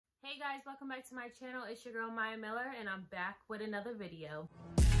Hey guys, welcome back to my channel. It's your girl Maya Miller and I'm back with another video.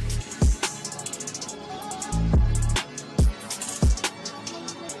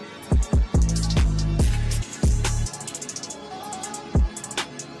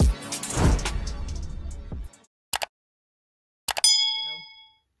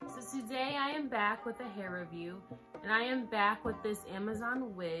 So today I am back with a hair review and I am back with this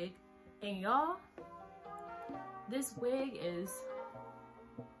Amazon wig, and y'all, this wig is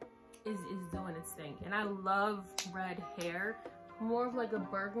doing its thing. And I love red hair, more of like a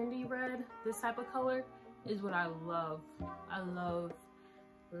burgundy red. This type of color is what I love. I love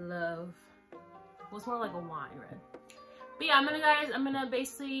well, it's more like a wine red. But yeah, I'm gonna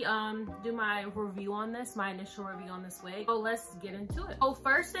basically do my review on this, my initial review on this wig. So let's get into it. So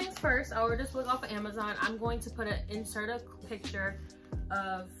first things first, I ordered this wig off of Amazon. I'm going to insert a picture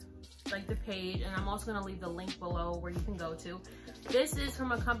of like the page, and I'm also gonna leave the link below where you can go to. This is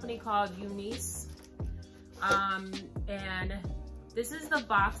from a company called Unice, and this is the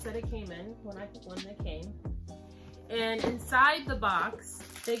box that it came in when it came. And inside the box,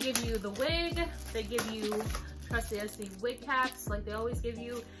 they give you the wig, they give you trusty SD wig caps like they always give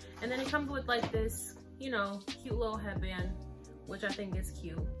you, and then it comes with like this, you know, cute little headband, which I think is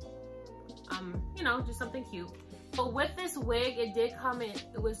cute. You know, just something cute. But with this wig, it did come in,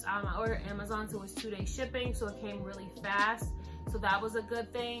 it was, I ordered Amazon, so it was 2-day shipping, so it came really fast. So that was a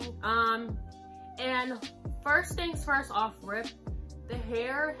good thing. And first things first, off rip, the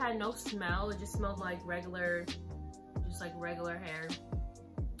hair had no smell. It just smelled like regular, just like regular hair.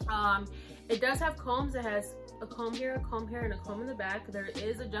 It does have combs. It has a comb here, and a comb in the back. There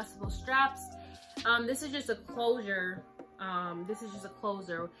is adjustable straps. This is just a closure. This is just a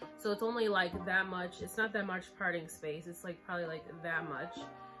closer, so it's only like that much. It's not that much parting space. It's like probably like that much.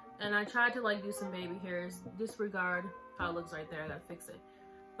 And I tried to like do some baby hairs. Disregard how it looks right there. I gotta fix it.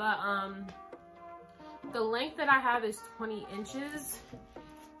 But the length that I have is 20 inches.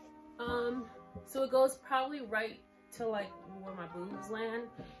 So it goes probably right to like where my boobs land.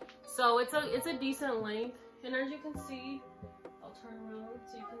 So it's a decent length. And as you can see, I'll turn around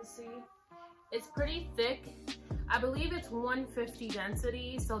so you can see. It's pretty thick. I believe it's 150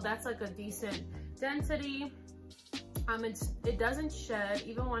 density, so that's like a decent density. It doesn't shed.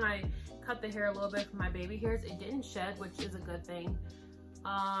 Even when I cut the hair a little bit from my baby hairs, it didn't shed, which is a good thing.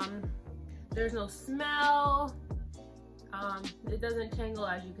 There's no smell. It doesn't tangle,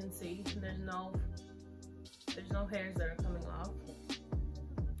 as you can see. There's no hairs that are coming off.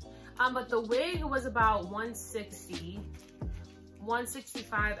 But the wig was about $160.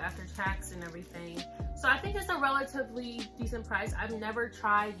 $165 after tax and everything. So I think it's a relatively decent price. I've never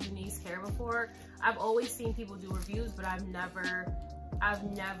tried Unice hair before. I've always seen people do reviews, but I've never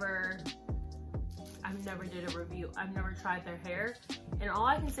did a review. I've never tried their hair. And all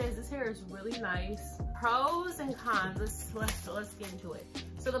I can say is this hair is really nice. Pros and cons, let's get into it.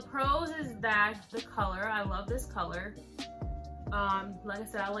 So the pros is that the color, I love this color. Like I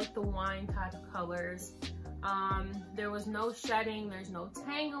said, I like the wine type of colors. There was no shedding, there's no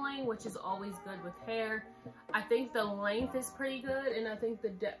tangling, which is always good with hair. I think the length is pretty good, and I think the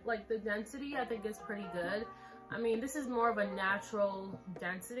density, I think is pretty good. I mean, this is more of a natural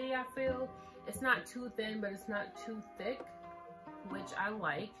density, I feel. It's not too thin, but it's not too thick, which I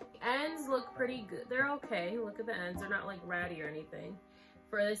like. Ends look pretty good. They're okay. Look at the ends. They're not like ratty or anything.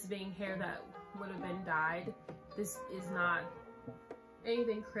 For this being hair that would have been dyed, this is not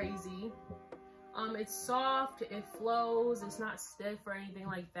anything crazy. It's soft, it flows, it's not stiff or anything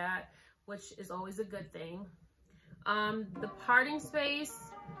like that, which is always a good thing. The parting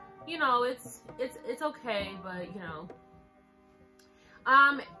space, you know, it's okay, but you know.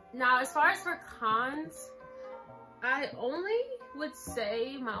 Now as far as for cons, I only would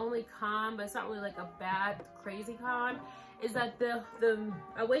say my only con, but it's not really like a bad crazy con, is that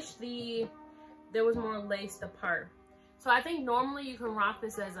I wish there was more lace apart. So I think normally you can rock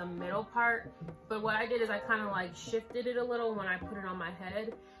this as a middle part, but what I did is I kind of like shifted it a little when I put it on my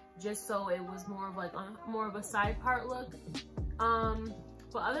head, just so it was more of like more of a side part look.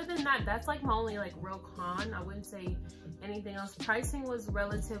 But other than that, that's like my only like real con. I wouldn't say anything else. Pricing was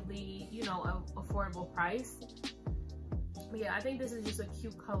relatively, you know, an affordable price. But yeah, I think this is just a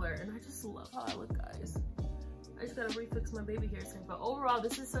cute color, and I just love how I look, guys. I just gotta refix my baby hair soon. But overall,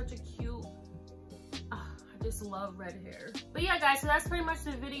 this is such a cute, I just love red hair. But yeah, guys, so that's pretty much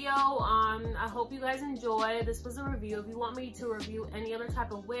the video. I hope you guys enjoy. This was a review. If you want me to review any other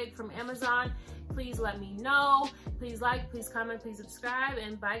type of wig from Amazon, please let me know. Please like, please comment, please subscribe,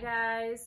 and bye, guys.